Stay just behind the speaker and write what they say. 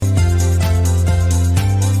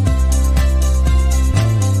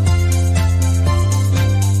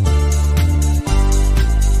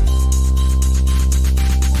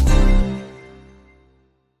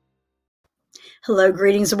Hello,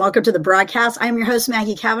 greetings, and welcome to the broadcast. I'm your host,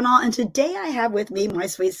 Maggie Cavanaugh, and today I have with me my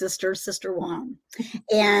sweet sister, Sister Juan.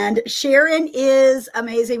 And Sharon is an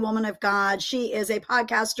amazing woman of God. She is a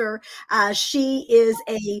podcaster. She is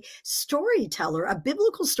a storyteller, a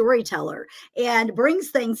biblical storyteller, and brings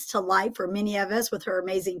things to life for many of us with her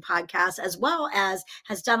amazing podcast, as well as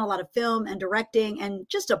has done a lot of film and directing and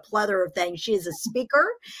just a plethora of things. She is a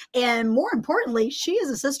speaker, and more importantly, she is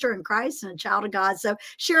a sister in Christ and a child of God. So,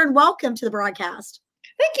 Sharon, welcome to the broadcast.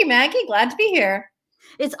 Thank you, Maggie. Glad to be here.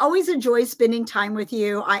 It's always a joy spending time with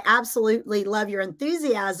you. I absolutely love your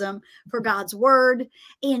enthusiasm for God's word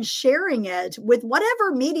and sharing it with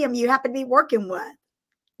whatever medium you happen to be working with.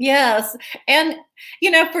 Yes. And,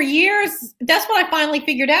 for years, that's what I finally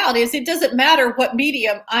figured out is it doesn't matter what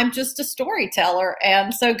medium, I'm just a storyteller.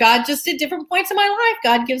 And so God just at different points in my life,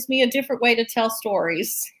 God gives me a different way to tell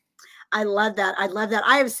stories. I love that. I love that.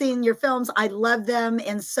 I have seen your films. I love them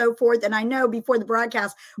and so forth. And I know before the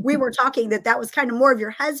broadcast, we were talking that was kind of more of your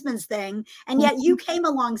husband's thing. And yet you came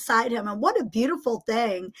alongside him. And what a beautiful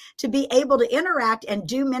thing to be able to interact and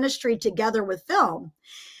do ministry together with film.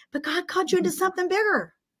 But God called you into something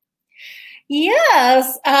bigger.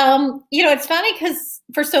 Yes. It's funny because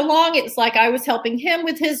for so long, it's like I was helping him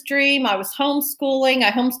with his dream. I was homeschooling.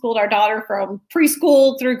 I homeschooled our daughter from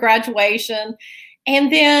preschool through graduation.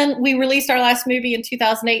 And then we released our last movie in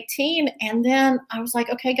 2018. And then I was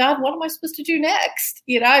like, okay, God, what am I supposed to do next?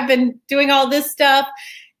 I've been doing all this stuff.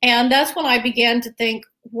 And that's when I began to think,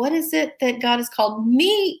 what is it that God has called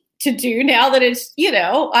me to do now that it's,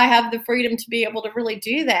 I have the freedom to be able to really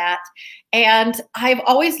do that. And I've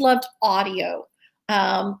always loved audio.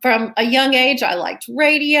 From a young age, I liked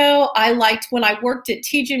radio. I liked when I worked at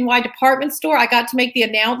TG&Y department store, I got to make the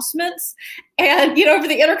announcements and, over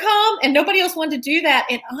the intercom, and nobody else wanted to do that.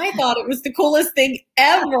 And I thought it was the coolest thing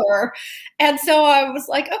ever. And so I was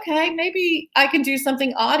like, okay, maybe I can do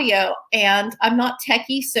something audio. And I'm not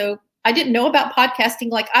techie, so I didn't know about podcasting.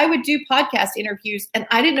 Like I would do podcast interviews and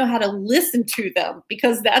I didn't know how to listen to them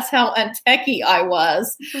because that's how untechy I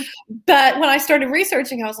was. But when I started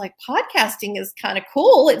researching, I was like, podcasting is kind of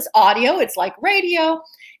cool. It's audio. It's like radio.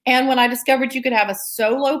 And when I discovered you could have a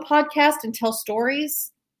solo podcast and tell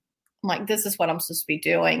stories, I'm like, this is what I'm supposed to be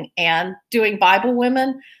doing. And doing Bible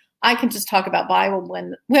Women, I can just talk about Bible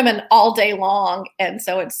women all day long. And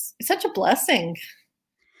so it's such a blessing.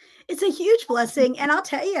 It's a huge blessing. And I'll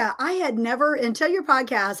tell you, I had never until your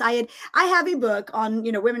podcast, I have a book on,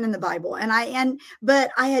 women in the Bible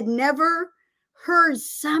but I had never heard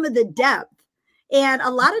some of the depth. And a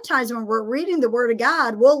lot of times when we're reading the word of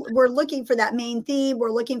God, we're looking for that main theme.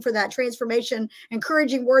 We're looking for that transformation,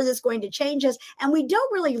 encouraging word that's going to change us. And we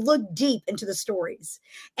don't really look deep into the stories.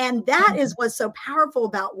 And that is what's so powerful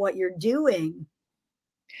about what you're doing.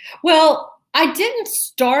 Well, I didn't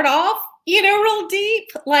start off real deep.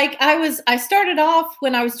 Like I started off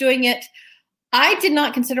when I was doing it. I did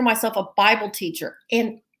not consider myself a Bible teacher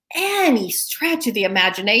in any stretch of the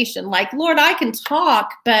imagination. Like, Lord, I can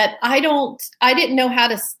talk, but I didn't know how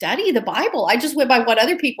to study the Bible. I just went by what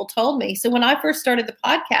other people told me. So when I first started the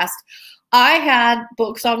podcast, I had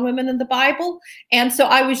books on women in the Bible. And so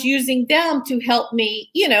I was using them to help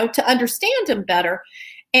me, to understand them better.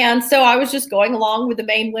 And so I was just going along with the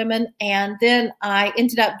main women. And then I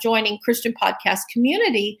ended up joining Christian Podcast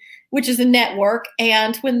Community, which is a network.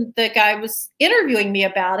 And when the guy was interviewing me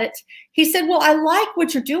about it, he said, well, I like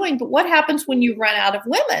what you're doing, but what happens when you run out of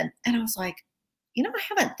women? And I was like, I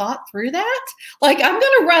haven't thought through that. Like, I'm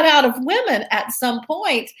going to run out of women at some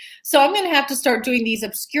point. So I'm going to have to start doing these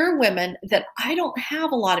obscure women that I don't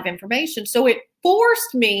have a lot of information. So it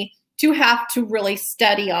forced me to have to really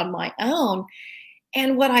study on my own.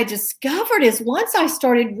 And what I discovered is once I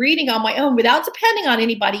started reading on my own without depending on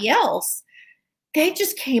anybody else, they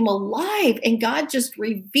just came alive and God just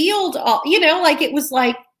revealed all, it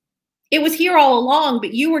was here all along,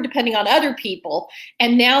 but you were depending on other people.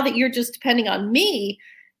 And now that you're just depending on me,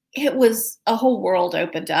 it was a whole world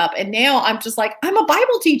opened up. And now I'm just like, I'm a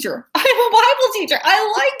Bible teacher. I'm a Bible teacher.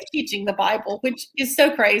 I like teaching the Bible, which is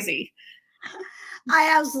so crazy.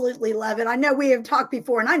 I absolutely love it. I know we have talked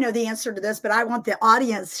before and I know the answer to this, but I want the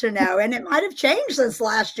audience to know, and it might have changed since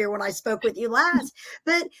last year when I spoke with you last,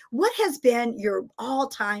 but what has been your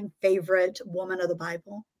all-time favorite woman of the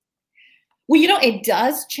Bible? Well, it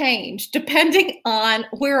does change depending on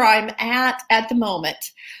where I'm at the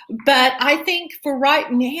moment. But I think for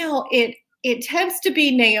right now, it tends to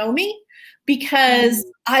be Naomi because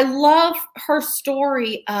I love her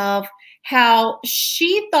story of how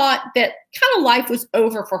she thought that kind of life was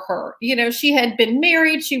over for her. She had been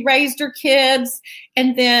married, she raised her kids,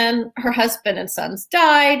 and then her husband and sons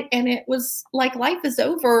died. And it was like, life is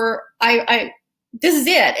over. this is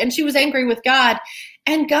it. And she was angry with God.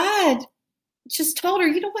 And God just told her,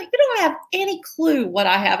 you know what, you don't have any clue what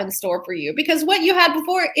I have in store for you, because what you had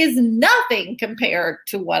before is nothing compared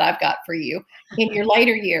to what I've got for you in your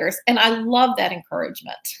later years. And I love that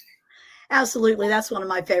encouragement. Absolutely. That's one of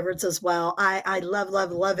my favorites as well. I love,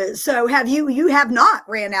 love, love it. So you have not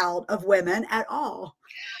ran out of women at all?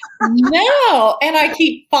 No. And I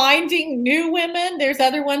keep finding new women. There's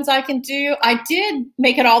other ones I can do. I did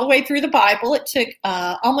make it all the way through the Bible. It took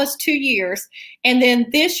almost 2 years. And then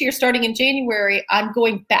this year, starting in January, I'm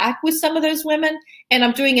going back with some of those women, and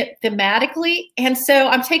I'm doing it thematically. And so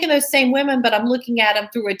I'm taking those same women, but I'm looking at them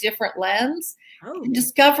through a different lens, and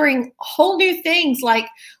discovering whole new things. Like,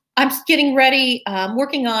 I'm getting ready,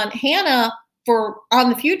 working on Hannah on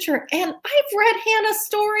the future. And I've read Hannah's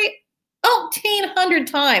story 1,800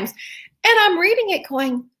 times. And I'm reading it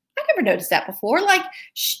going, I never noticed that before. Like,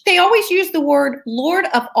 they always use the word Lord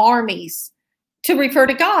of Armies to refer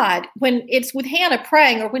to God when it's with Hannah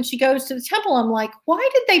praying, or when she goes to the temple. I'm like, why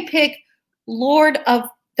did they pick Lord of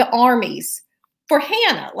the Armies for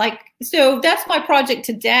Hannah? Like, so that's my project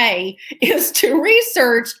today, is to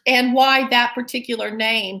research and why that particular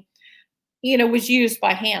name, was used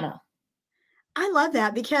by Hannah. I love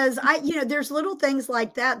that, because there's little things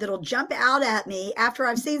like that that'll jump out at me after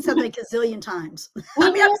I've seen something a gazillion times. I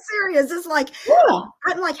mean, I'm serious. It's like,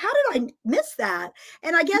 I'm like, how did I miss that?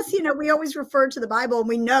 And I guess, we always refer to the Bible, and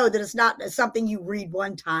we know that it's not something you read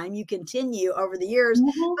one time, you continue over the years.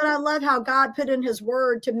 But I love how God put in his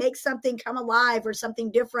word to make something come alive or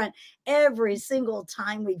something different every single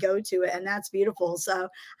time we go to it. And that's beautiful. So I don't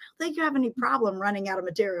think you have any problem running out of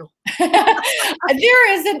material.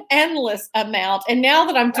 There is an endless amount. And now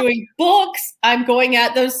that I'm doing books, I'm going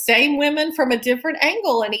at those same women from a different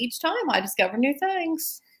angle. And each time I discover new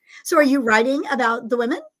things. So are you writing about the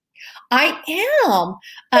women? I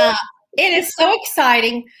am. It is so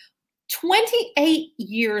exciting. 28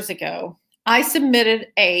 years ago, I submitted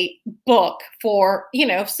a book for,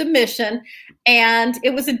 submission, and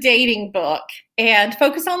it was a dating book, and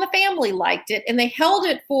Focus on the Family liked it. And they held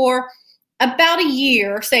it for about a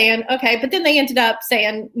year, saying, okay, but then they ended up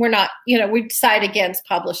saying, we're not, we decided against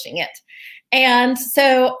publishing it. And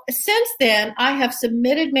so since then, I have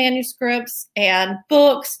submitted manuscripts and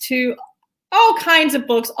books to all kinds of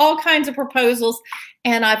books, all kinds of proposals,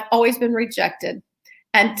 and I've always been rejected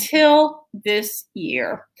until this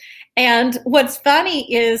year. And what's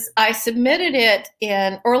funny is I submitted it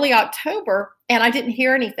in early October, and I didn't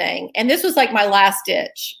hear anything. And this was like my last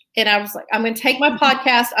ditch. And I was like, I'm going to take my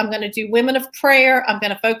podcast. I'm going to do Women of Prayer. I'm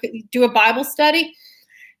going to do a Bible study.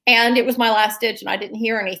 And it was my last ditch, and I didn't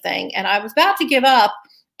hear anything. And I was about to give up.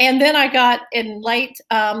 And then I got, in late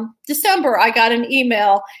December, I got an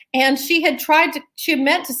email, and she had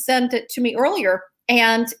meant to send it to me earlier,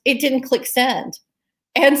 and it didn't click send.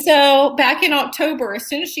 And so back in October, as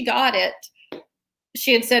soon as she got it,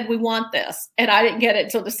 she had said, we want this. And I didn't get it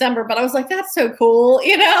until December, but I was like, that's so cool. Like,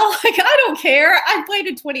 I don't care. I've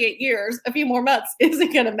waited 28 years. A few more months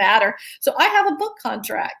isn't going to matter. So I have a book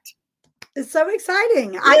contract. It's so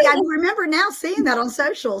exciting. I remember now seeing that on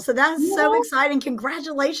social. So that is so exciting.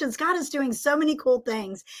 Congratulations. God is doing so many cool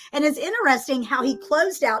things. And it's interesting how he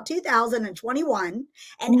closed out 2021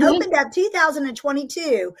 and opened up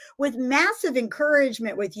 2022 with massive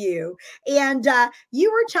encouragement with you. And you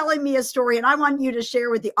were telling me a story, and I want you to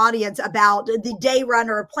share with the audience about the day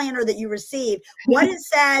runner or planner that you received, what it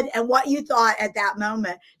said and what you thought at that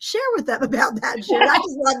moment. Share with them about that, Jude. I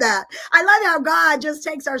just love that. I love how God just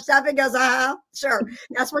takes our stuff and goes, sure,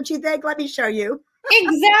 that's what you think. Let me show you.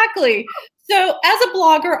 Exactly. So as a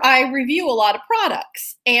blogger, I review a lot of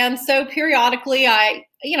products. And so periodically I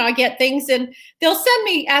get things, and they'll send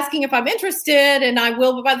me asking if I'm interested, and I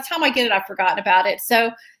will, but by the time I get it, I've forgotten about it.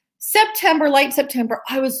 So late September,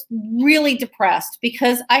 I was really depressed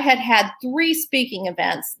because I had 3 speaking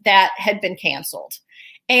events that had been canceled.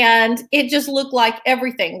 And it just looked like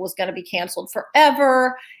everything was going to be canceled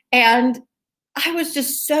forever. And I was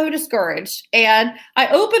just so discouraged. And I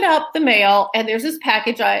open up the mail, and there's this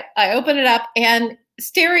package. I open it up, and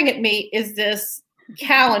staring at me is this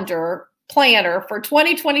calendar planner for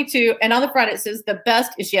 2022. And on the front, it says, the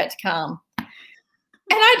best is yet to come.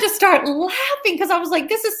 And I just start laughing because I was like,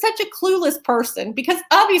 this is such a clueless person, because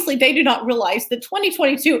obviously they do not realize that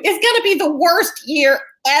 2022 is going to be the worst year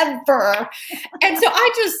ever. And so I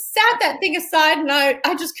just sat that thing aside, and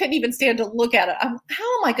I just couldn't even stand to look at it. How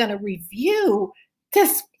am I going to review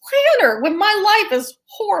this planner when my life is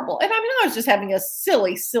horrible? And I was just having a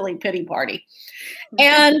silly, silly pity party.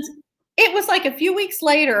 And it was like a few weeks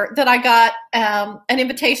later that I got an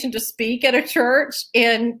invitation to speak at a church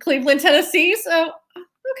in Cleveland, Tennessee. So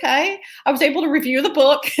okay. I was able to review the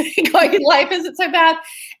book, going, life isn't so bad.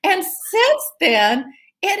 And since then,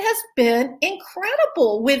 it has been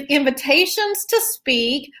incredible with invitations to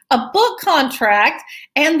speak, a book contract,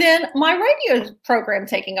 and then my radio program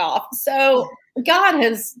taking off. So God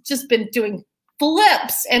has just been doing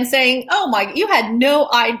flips and saying, oh my, you had no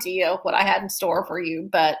idea what I had in store for you,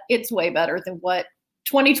 but it's way better than what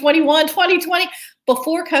 2021, 2020,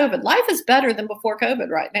 before COVID. Life is better than before COVID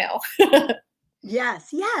right now.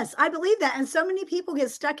 Yes, I believe that. And so many people get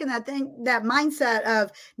stuck in that mindset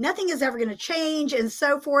of nothing is ever going to change and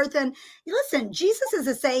so forth. And listen, Jesus is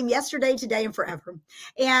the same yesterday, today, and forever.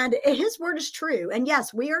 And his word is true. And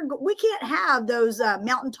yes, we can't have those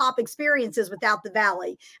mountaintop experiences without the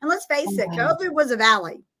valley. And let's face it, COVID was a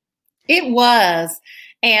valley. It was.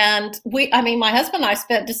 And my husband and I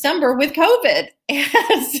spent December with COVID.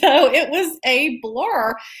 And so it was a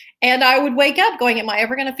blur. And I would wake up going, am I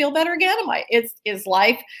ever going to feel better again? Is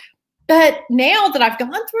life? But now that I've gone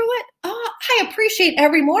through it, I appreciate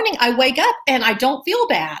every morning I wake up and I don't feel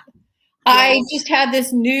bad. Yes. I just had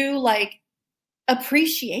this new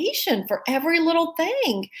appreciation for every little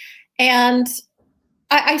thing. And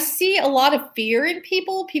I see a lot of fear in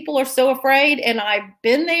people. People are so afraid, and I've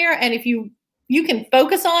been there. And if you can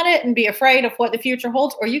focus on it and be afraid of what the future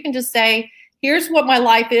holds, or you can just say, here's what my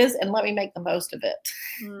life is, and let me make the most of it.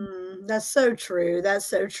 That's so true. That's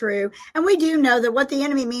so true. And we do know that what the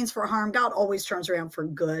enemy means for harm, God always turns around for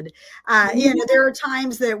good. There are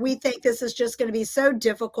times that we think this is just going to be so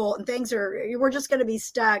difficult and we're just going to be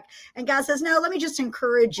stuck. And God says, no, let me just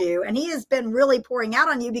encourage you. And he has been really pouring out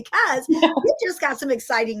on you because we just got some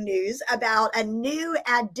exciting news about a new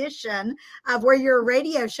edition of where your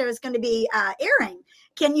radio show is going to be airing.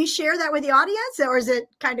 Can you share that with the audience, or is it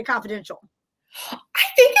kind of confidential? I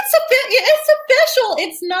think it's official.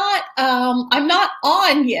 It's not, I'm not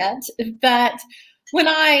on yet, but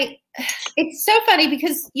it's so funny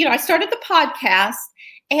because, I started the podcast,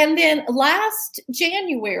 and then last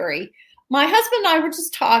January, my husband and I were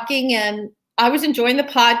just talking, and I was enjoying the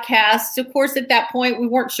podcast. Of course, at that point, we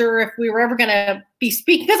weren't sure if we were ever going to be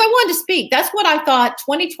speaking, because I wanted to speak. That's what I thought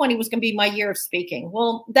 2020 was going to be my year of speaking.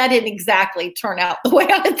 Well, that didn't exactly turn out the way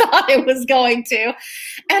I thought it was going to.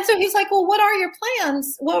 And so he's like, well, what are your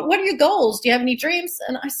plans? What are your goals? Do you have any dreams?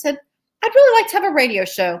 And I said, I'd really like to have a radio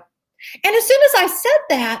show. And as soon as I said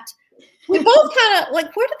that, we both kind of where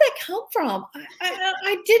did that come from?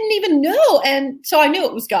 I didn't even know. And so I knew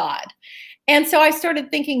it was God. And so I started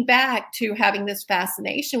thinking back to having this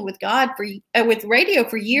fascination with God with radio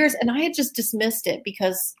for years. And I had just dismissed it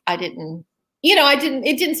because it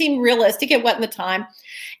didn't seem realistic. It wasn't the time.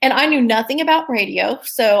 And I knew nothing about radio.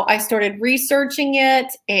 So I started researching it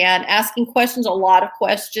and asking questions, a lot of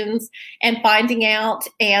questions, and finding out.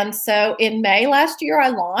 And so in May last year, I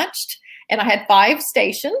launched, and I had 5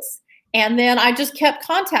 stations. And then I just kept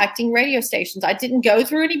contacting radio stations. I didn't go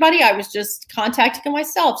through anybody. I was just contacting them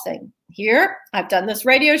myself, saying, here, I've done this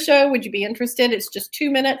radio show. Would you be interested? It's just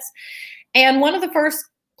 2 minutes. And one of the first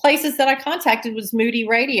places that I contacted was Moody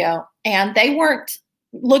Radio. And they weren't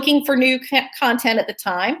looking for new content at the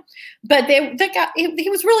time, but he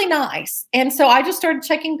was really nice. And so I just started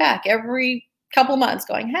checking back every couple months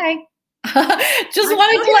going, hey, just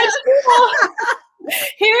wanted to let you know.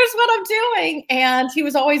 Here's what I'm doing. And he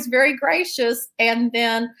was always very gracious. And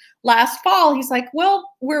then last fall, he's like, well,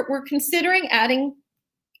 we're considering adding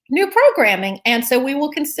new programming. And so we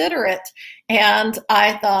will consider it. And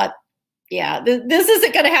I thought, yeah, this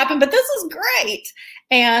isn't going to happen, but this is great.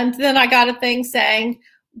 And then I got a thing saying,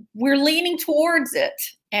 we're leaning towards it.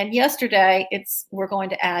 And yesterday we're going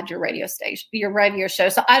to add your radio show.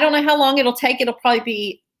 So I don't know how long it'll take. It'll probably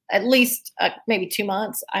be at least maybe 2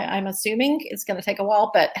 months. I'm assuming it's going to take a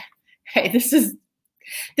while, but hey,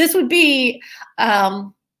 this would be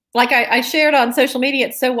like I shared on social media.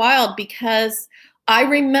 It's so wild because I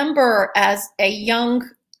remember as a young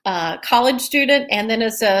college student and then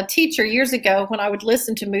as a teacher years ago when I would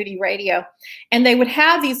listen to Moody Radio, and they would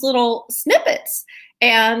have these little snippets,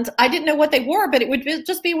 and I didn't know what they were, but it would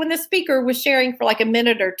just be when the speaker was sharing for like a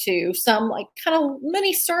minute or two, some like kind of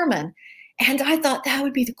mini sermon. And I thought that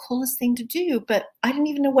would be the coolest thing to do, but I didn't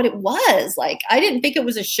even know what it was. Like, I didn't think it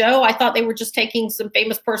was a show. I thought they were just taking some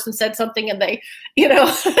famous person said something and they,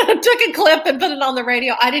 took a clip and put it on the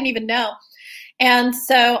radio. I didn't even know. And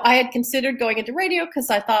so I had considered going into radio because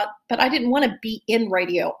I thought, but I didn't want to be in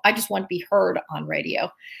radio. I just want to be heard on radio.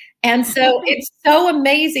 And so it's so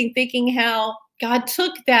amazing thinking how God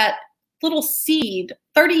took that little seed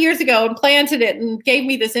 30 years ago and planted it and gave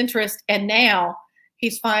me this interest. And now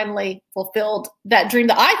he's finally fulfilled that dream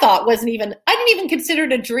that I thought I didn't even consider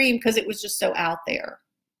it a dream because it was just so out there.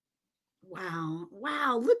 Wow.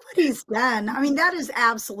 Wow. Look what he's done. I mean, that is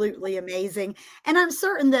absolutely amazing. And I'm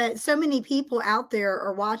certain that so many people out there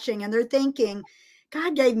are watching and they're thinking,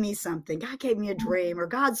 God gave me something. God gave me a dream, or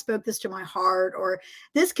God spoke this to my heart, or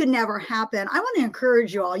this could never happen. I want to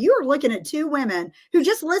encourage you all. You are looking at two women who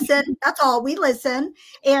just listen. That's all. We listen.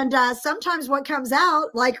 And sometimes what comes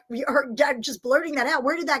out, like her just blurting that out,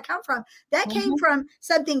 where did that come from? That came from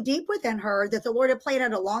something deep within her that the Lord had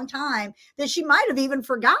planted a long time that she might have even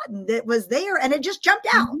forgotten that was there, and it just jumped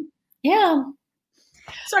out. Yeah.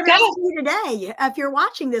 So I'm asking you today, if you're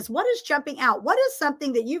watching this, what is jumping out? What is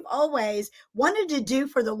something that you've always wanted to do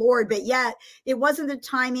for the Lord, but yet it wasn't the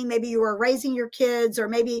timing? Maybe you were raising your kids, or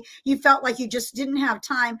maybe you felt like you just didn't have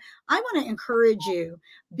time. I want to encourage you,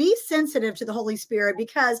 be sensitive to the Holy Spirit,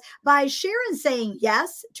 because by Sharon saying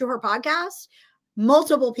yes to her podcast,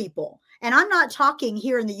 multiple people, and I'm not talking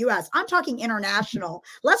here in the US, I'm talking international.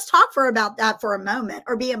 Let's talk about that for a moment,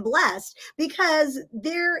 or being blessed, because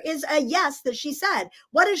there is a yes that she said.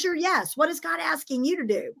 What is your yes? What is God asking you to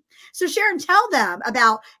do? So Sharon, tell them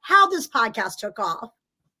about how this podcast took off.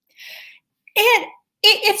 And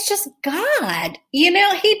it's just God.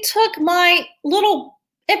 He took my little,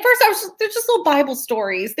 at first they're just little Bible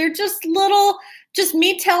stories. They're just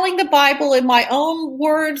me telling the Bible in my own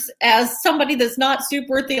words as somebody that's not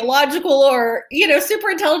super theological or, super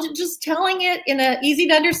intelligent, just telling it in a easy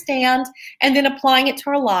to understand and then applying it to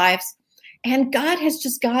our lives. And God has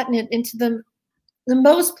just gotten it into the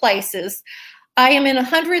most places. I am in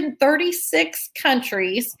 136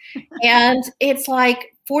 countries, and it's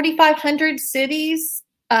like 4,500 cities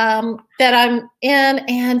that I'm in,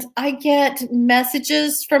 and I get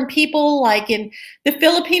messages from people like in the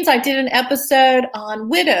Philippines. I did an episode on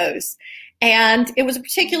widows, and it was a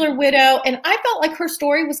particular widow, and I felt like her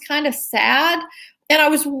story was kind of sad, and I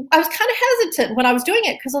was kind of hesitant when I was doing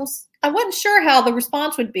it because I wasn't sure how the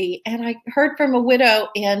response would be. And I heard from a widow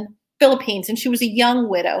in Philippines, and she was a young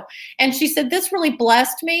widow, and she said, this really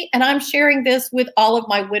blessed me, and I'm sharing this with all of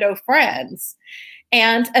my widow friends.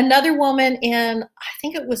 And another woman in, I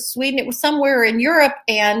think it was Sweden, it was somewhere in Europe,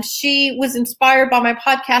 and she was inspired by my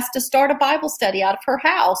podcast to start a Bible study out of her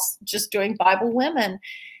house, just doing Bible women.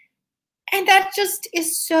 And that just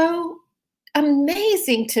is so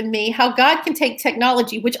amazing to me, how God can take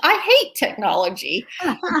technology, which I hate technology,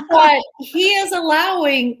 but he is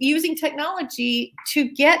using technology to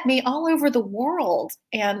get me all over the world.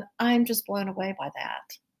 And I'm just blown away by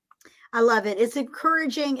that. I love it. It's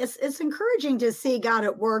encouraging. It's encouraging to see God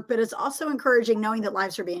at work, but it's also encouraging knowing that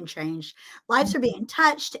lives are being changed. Lives are being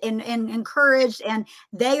touched and encouraged, and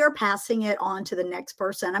they are passing it on to the next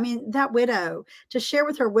person. I mean, that widow, to share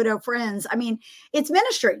with her widow friends, I mean, it's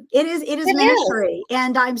ministry. It is ministry.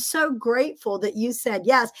 And I'm so grateful that you said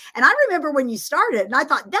yes. And I remember when you started, and I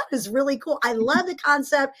thought that is really cool. I love the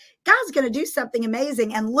concept. God's going to do something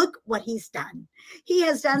amazing. And look what he's done. He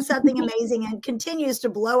has done something amazing and continues to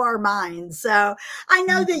blow our minds. So I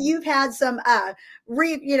know that you've had some,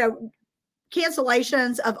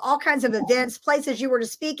 cancellations of all kinds of events, places you were to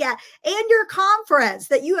speak at, and your conference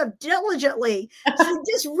that you have diligently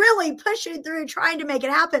just really pushing through, trying to make it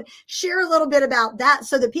happen. Share a little bit about that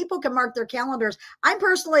so that people can mark their calendars. I'm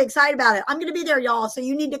personally excited about it. I'm going to be there, y'all. So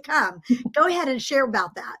you need to come. Go ahead and share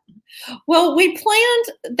about that. Well, we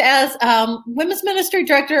planned as women's ministry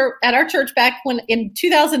director at our church back when in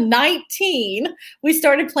 2019, we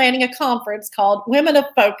started planning a conference called Women of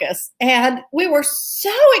Focus. And we were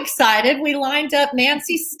so excited. We lined up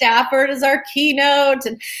Nancy Stafford as our keynote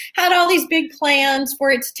and had all these big plans for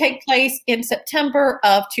it to take place in September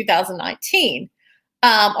of 2019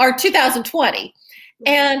 or 2020.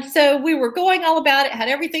 And so we were going all about it, had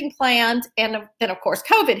everything planned. And then, of course,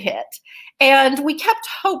 COVID hit. And we kept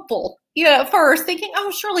hopeful, at first thinking, oh,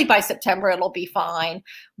 surely by September it'll be fine.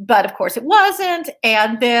 But, of course, it wasn't.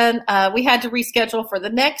 And then we had to reschedule for the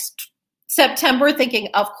next September thinking,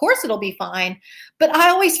 of course, it'll be fine. But I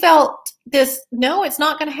always felt this, no, it's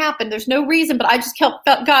not going to happen. There's no reason. But I just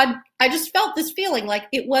felt this feeling like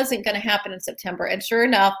it wasn't going to happen in September. And sure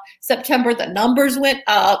enough, September, the numbers went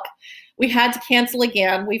up. We had to cancel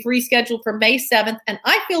again. We've rescheduled for May 7th, and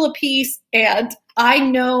I feel a peace, and I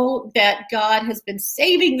know that God has been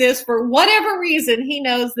saving this for whatever reason. He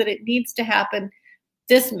knows that it needs to happen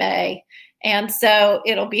this May, and so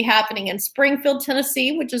it'll be happening in Springfield,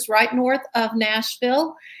 Tennessee, which is right north of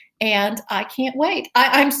Nashville, and I can't wait.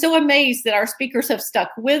 I'm so amazed that our speakers have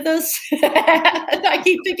stuck with us. And I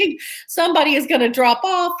keep thinking somebody is going to drop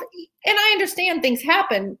off, and I understand things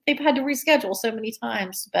happen. They've had to reschedule so many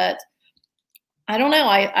times, but I don't know.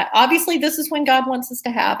 I obviously this is when God wants us to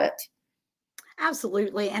have it.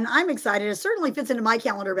 Absolutely. And I'm excited. It certainly fits into my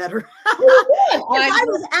calendar better. Oh, good.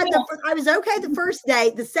 Because I was okay the first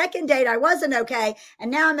date. The second date, I wasn't okay. And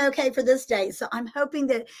now I'm okay for this date. So I'm hoping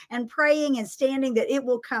that and praying and standing that it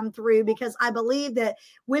will come through, because I believe that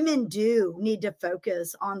women do need to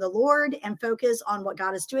focus on the Lord and focus on what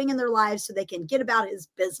God is doing in their lives so they can get about his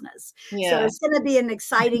business. So it's Yes. going to be an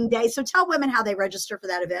exciting day. So tell women how they register for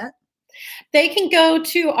that event. They can go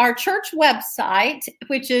to our church website,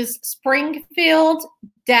 which is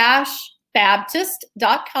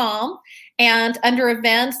springfield-baptist.com. And under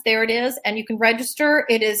events, there it is. And you can register.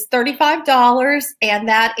 It is $35. And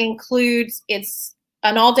that includes, it's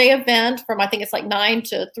an all-day event from, I think it's like 9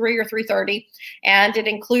 to 3 or 3:30. And it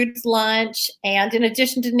includes lunch. And in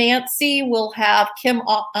addition to Nancy, we'll have Kim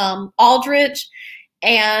Aldrich.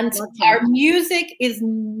 And our music is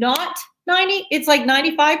not 90, it's like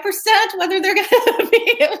 95% whether they're going to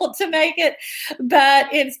be able to make it, but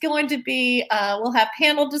it's going to be, we'll have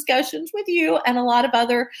panel discussions with you and a lot of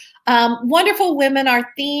other wonderful women. Our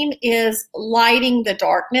theme is lighting the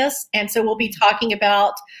darkness. And so we'll be talking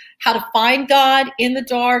about how to find God in the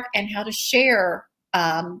dark and how to share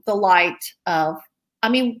the light of, I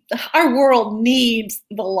mean, our world needs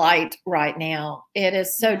the light right now. It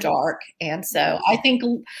is so dark. And so I think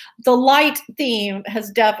the light theme has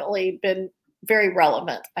definitely been very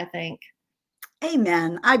relevant, I think.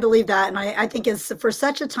 Amen. I believe that. And I think it's for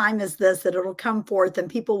such a time as this that it'll come forth and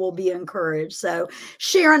people will be encouraged. So,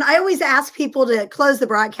 Sharon, I always ask people to close the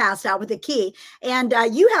broadcast out with a key. And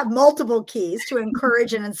you have multiple keys to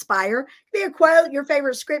encourage and inspire. It could be a quote, your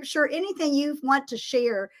favorite scripture, anything you want to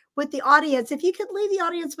share with the audience. If you could leave the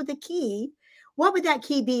audience with a key, what would that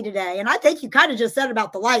key be today? And I think you kind of just said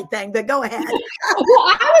about the light thing, but go ahead. Well,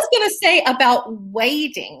 I was going to say about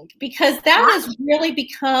waiting, because that has really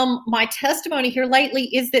become my testimony here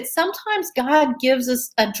lately, is that sometimes God gives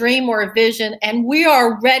us a dream or a vision and we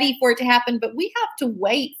are ready for it to happen, but we have to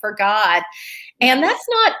wait for God. And that's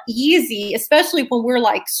not easy, especially when we're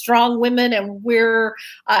like strong women and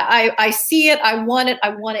I see it, I want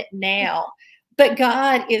it now. But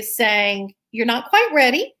God is saying, you're not quite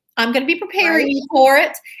ready. I'm going to be preparing you for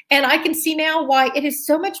it. And I can see now why it is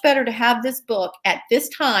so much better to have this book at this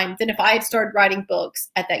time than if I had started writing books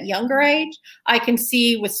at that younger age. I can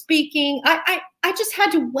see with speaking, I just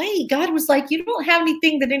had to wait. God was like, you don't have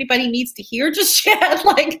anything that anybody needs to hear just yet.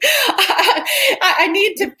 Like, I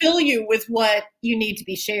need to fill you with what you need to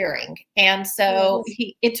be sharing. And so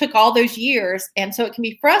it took all those years. And so it can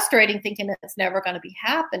be frustrating thinking that it's never going to be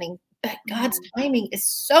happening. But God's timing is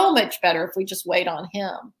so much better if we just wait on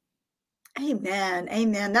him. Amen.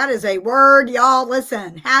 Amen. That is a word, y'all.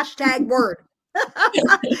 Listen, hashtag word.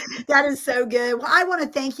 That is so good. Well, I want to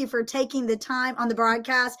thank you for taking the time on the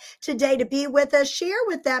broadcast today to be with us. Share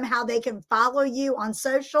with them how they can follow you on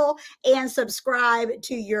social and subscribe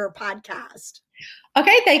to your podcast.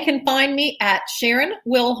 Okay, they can find me at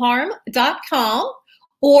SharonWilharm.com.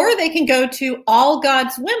 Or they can go to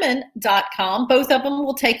allgodswomen.com. Both of them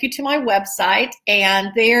will take you to my website. And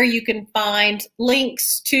there you can find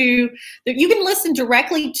links to, you can listen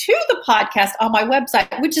directly to the podcast on my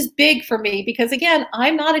website, which is big for me because, again,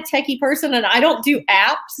 I'm not a techie person and I don't do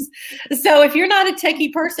apps. So if you're not a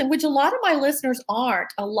techie person, which a lot of my listeners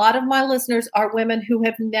aren't, a lot of my listeners are women who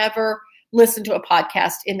have never listened to a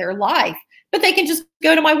podcast in their life. But they can just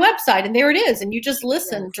go to my website and there it is. And you just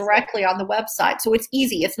listen directly on the website. So it's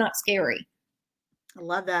easy. It's not scary. I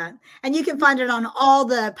love that. And you can find it on all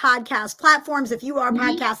the podcast platforms if you are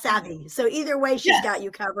podcast savvy. So either way, she's got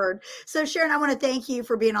you covered. So Sharon, I want to thank you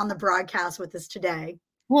for being on the broadcast with us today.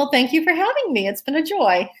 Well, thank you for having me. It's been a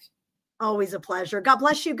joy. Always a pleasure. God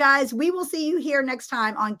bless you guys. We will see you here next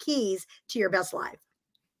time on Keys to Your Best Life.